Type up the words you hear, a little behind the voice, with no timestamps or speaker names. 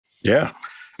Yeah.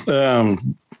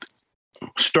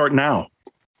 Start now.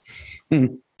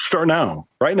 Start now,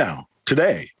 right now,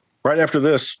 today, right after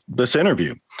this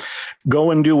interview.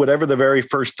 Go and do whatever the very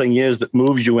first thing is that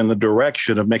moves you in the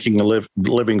direction of making a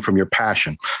living from your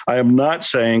passion. I am not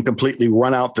saying completely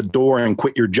run out the door and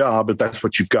quit your job if that's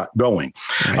what you've got going.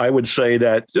 Right. I would say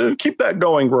that keep that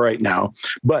going right now,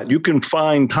 but you can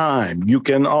find time. You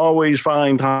can always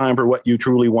find time for what you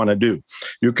truly want to do.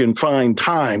 You can find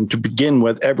time to begin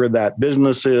whatever that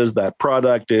business is, that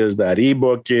product is, that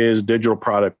ebook is, digital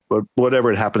product,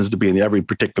 whatever it happens to be in every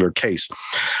particular case.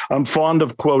 I'm fond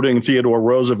of quoting Theodore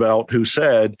Roosevelt, who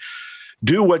said,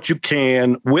 do what you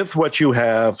can with what you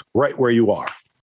have right where you are.